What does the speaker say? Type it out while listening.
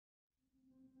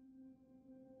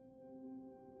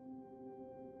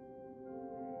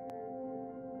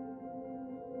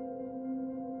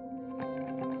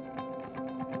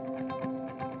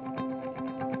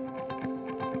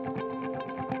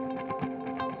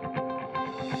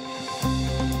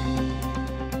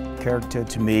Character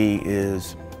to me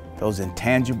is those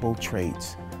intangible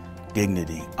traits: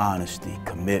 dignity, honesty,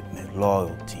 commitment,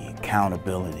 loyalty,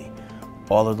 accountability.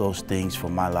 All of those things for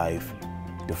my life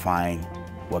define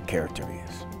what character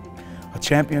is. A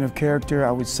champion of character, I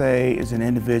would say, is an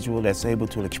individual that's able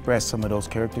to express some of those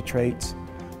character traits,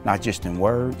 not just in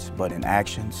words, but in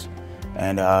actions,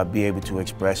 and be able to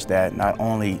express that not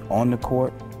only on the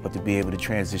court, but to be able to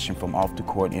transition from off the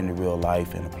court into real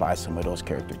life and apply some of those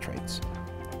character traits.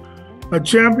 A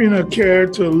champion of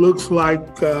character looks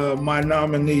like my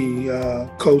nominee,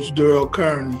 Coach Daryl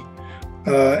Kearney.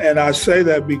 And I say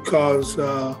that because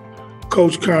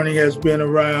Coach Kearney has been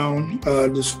around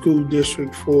the school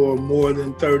district for more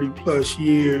than 30+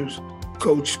 years.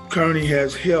 Coach Kearney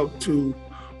has helped to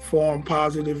form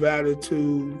positive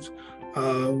attitudes.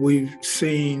 We've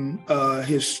seen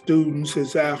his students,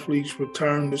 his athletes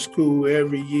return to school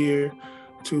every year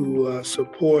to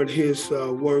support his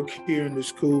work here in the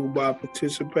school by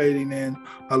participating in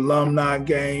alumni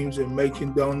games and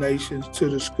making donations to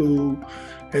the school,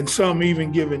 and some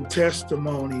even giving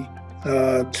testimony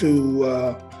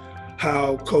to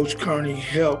how Coach Kearney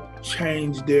helped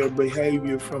change their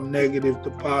behavior from negative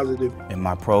to positive. In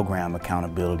my program,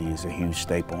 accountability is a huge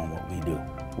staple in what we do.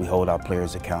 We hold our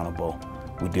players accountable.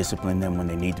 We discipline them when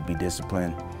they need to be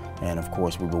disciplined. And of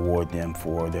course, we reward them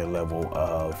for their level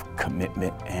of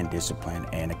commitment and discipline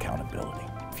and accountability.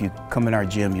 If you come in our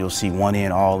gym, you'll see one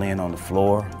in, all in on the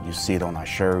floor. You see it on our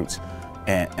shirts.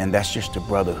 And that's just a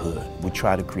brotherhood. We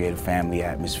try to create a family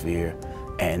atmosphere.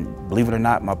 And believe it or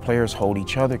not, my players hold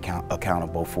each other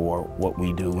accountable for what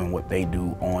we do and what they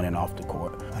do on and off the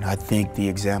court. And I think the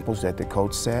examples that the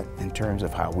coach set in terms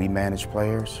of how we manage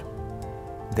players,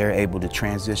 they're able to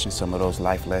transition some of those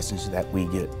life lessons that we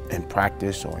get in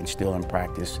practice or instill in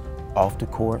practice off the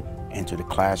court into the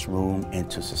classroom,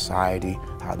 into society,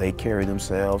 how they carry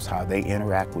themselves, how they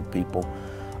interact with people.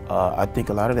 I think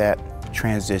a lot of that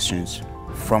transitions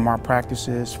from our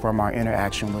practices, from our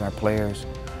interaction with our players,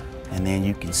 and then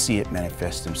you can see it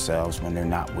manifest themselves when they're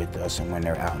not with us and when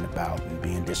they're out and about and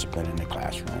being disciplined in the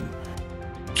classroom.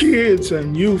 Kids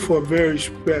and youth are very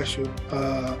special.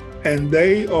 And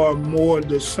they are more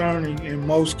discerning in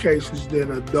most cases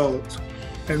than adults.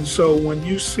 And so when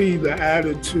you see the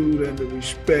attitude and the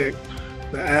respect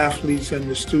the athletes and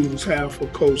the students have for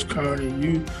Coach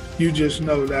Kearney, you just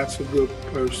know that's a good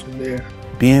person there.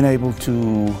 Being able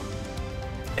to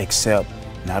accept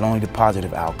not only the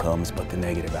positive outcomes, but the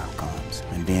negative outcomes,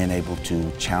 and being able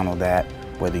to channel that,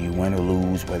 whether you win or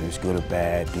lose, whether it's good or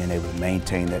bad, being able to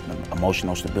maintain that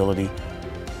emotional stability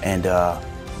and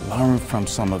learn from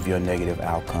some of your negative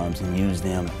outcomes and use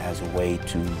them as a way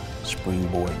to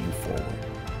springboard you forward,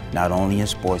 not only in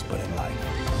sports, but in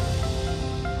life.